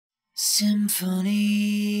Symphony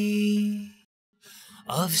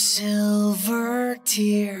of silver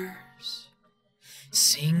tears,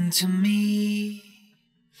 sing to me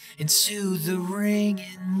and soothe the ring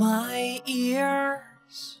in my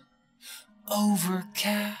ears.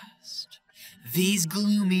 Overcast, these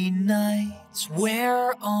gloomy nights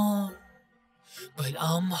wear on, but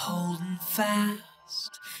I'm holding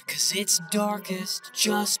fast, 'cause it's darkest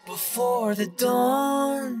just before the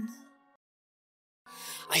dawn.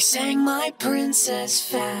 I sang my princess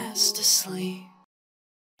fast asleep,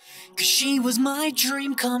 'cause she was my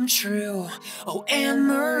dream come true. Oh,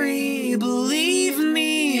 Anne-Marie, believe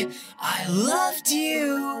me, I loved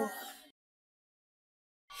you.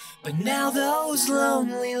 But now those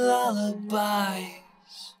lonely lullabies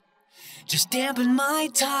just dampen my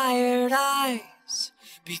tired eyes,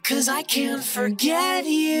 because I can't forget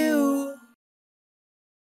you.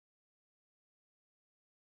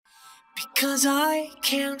 Because I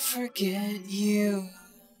can't forget you.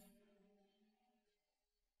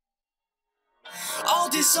 I'll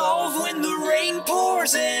dissolve when the rain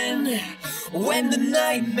pours in, when the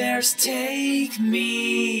nightmares take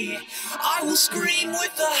me. I will scream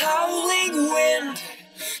with the howling wind,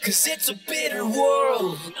 'cause it's a bitter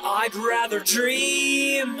world and I'd rather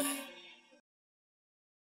dream.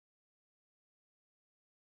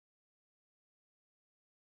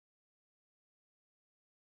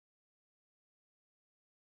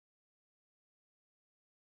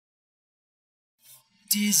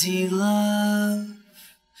 Dizzy love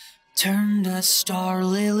turned a star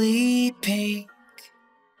lily pink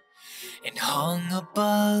and hung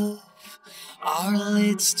above our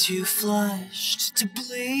lids too flushed to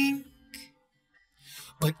blink.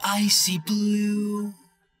 But icy blue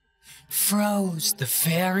froze the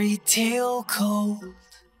fairy tale cold,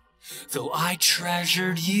 though I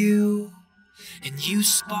treasured you and you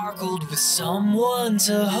sparkled with someone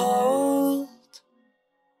to hold.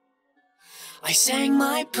 I sang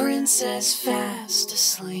my princess fast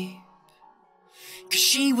asleep, 'cause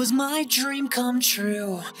she was my dream come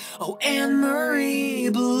true. Oh, Anne-Marie,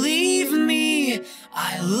 believe me,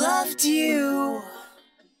 I loved you.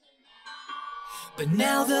 But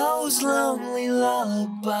now those lonely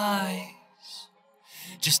lullabies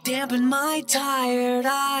just dampen my tired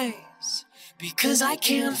eyes, because I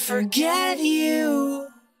can't forget you.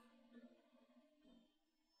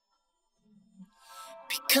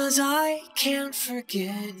 Because I can't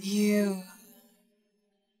forget you.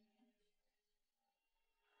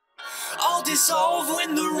 I'll dissolve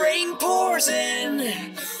when the rain pours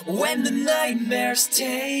in, when the nightmares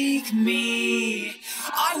take me.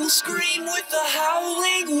 I will scream with the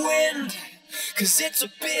howling wind, 'cause it's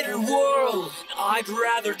a bitter world and I'd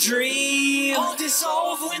rather dream. I'll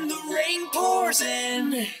dissolve when the rain pours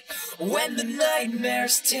in, when the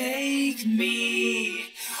nightmares take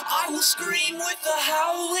me. I will scream with the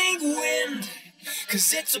howling wind,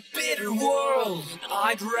 'cause it's a bitter world and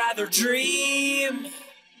I'd rather dream.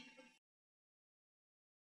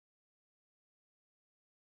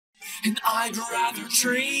 And I'd rather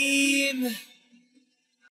dream.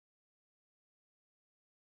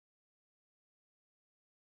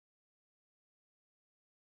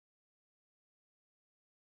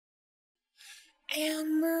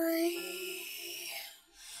 Anne-Marie,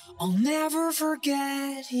 I'll never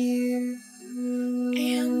forget you.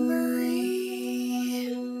 Anne-Marie,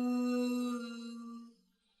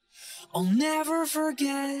 I'll never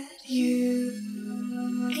forget you.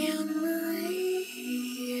 Anne-Marie,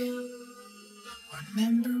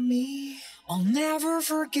 remember me, I'll never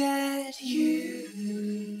forget you.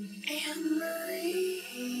 Anne-Marie,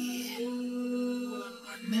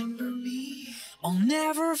 remember me, I'll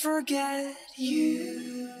never forget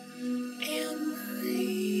you.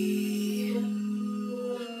 Anne-Marie,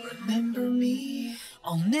 remember me,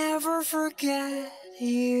 I'll never forget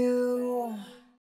you.